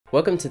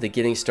Welcome to the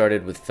Getting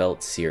Started with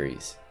Felt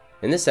series.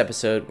 In this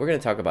episode, we're going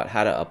to talk about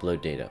how to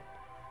upload data.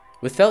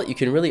 With Felt, you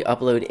can really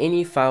upload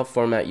any file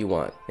format you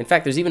want. In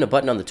fact, there's even a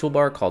button on the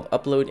toolbar called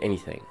Upload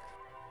Anything.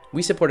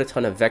 We support a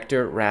ton of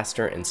vector,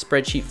 raster, and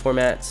spreadsheet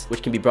formats,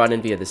 which can be brought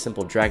in via the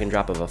simple drag and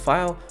drop of a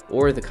file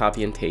or the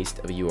copy and paste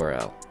of a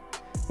URL.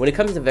 When it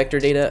comes to vector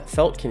data,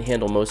 Felt can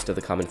handle most of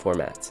the common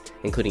formats,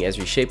 including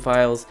Esri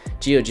shapefiles,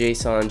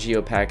 GeoJSON,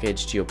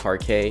 GeoPackage,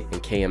 GeoParquet,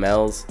 and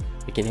KMLs.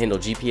 It can handle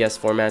GPS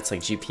formats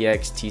like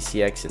GPX,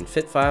 TCX, and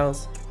FIT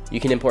files. You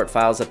can import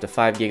files up to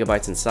 5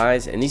 GB in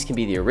size, and these can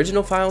be the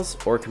original files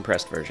or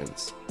compressed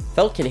versions.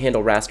 Felt can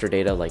handle raster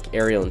data like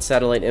aerial and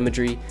satellite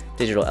imagery,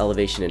 digital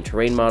elevation and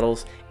terrain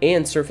models,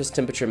 and surface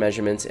temperature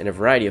measurements in a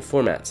variety of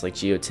formats like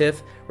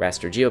GeoTIFF,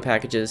 raster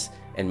geopackages,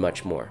 and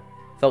much more.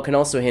 Felt can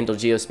also handle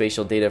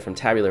geospatial data from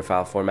tabular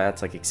file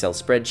formats like Excel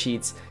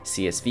spreadsheets,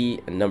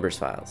 CSV, and numbers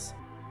files.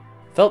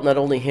 Felt not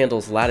only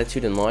handles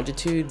latitude and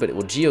longitude, but it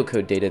will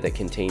geocode data that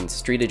contains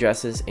street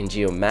addresses and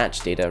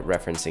geomatch data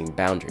referencing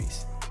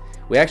boundaries.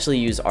 We actually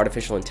use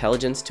artificial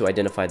intelligence to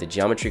identify the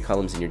geometry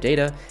columns in your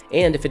data,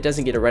 and if it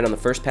doesn't get it right on the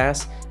first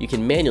pass, you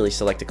can manually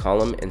select a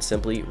column and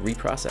simply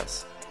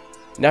reprocess.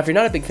 Now, if you're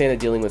not a big fan of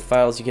dealing with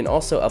files, you can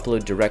also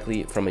upload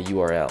directly from a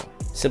URL.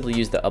 Simply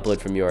use the Upload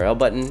from URL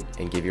button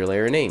and give your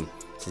layer a name.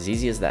 It's as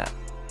easy as that.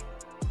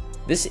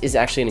 This is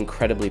actually an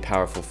incredibly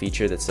powerful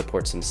feature that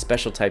supports some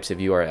special types of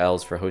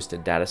URLs for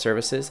hosted data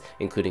services,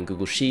 including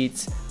Google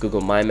Sheets,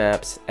 Google My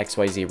Maps,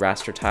 XYZ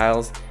raster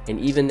tiles, and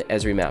even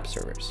Esri map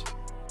servers.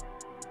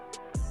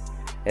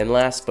 And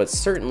last but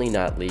certainly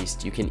not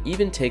least, you can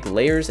even take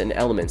layers and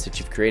elements that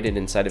you've created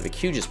inside of a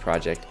QGIS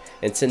project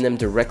and send them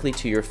directly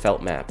to your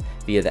Felt map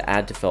via the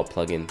Add to Felt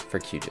plugin for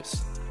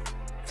QGIS.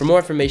 For more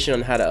information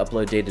on how to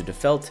upload data to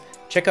Felt,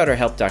 check out our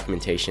help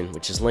documentation,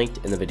 which is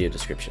linked in the video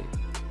description.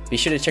 Be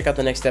sure to check out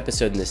the next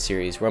episode in this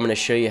series where I'm going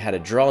to show you how to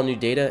draw new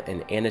data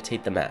and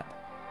annotate the map.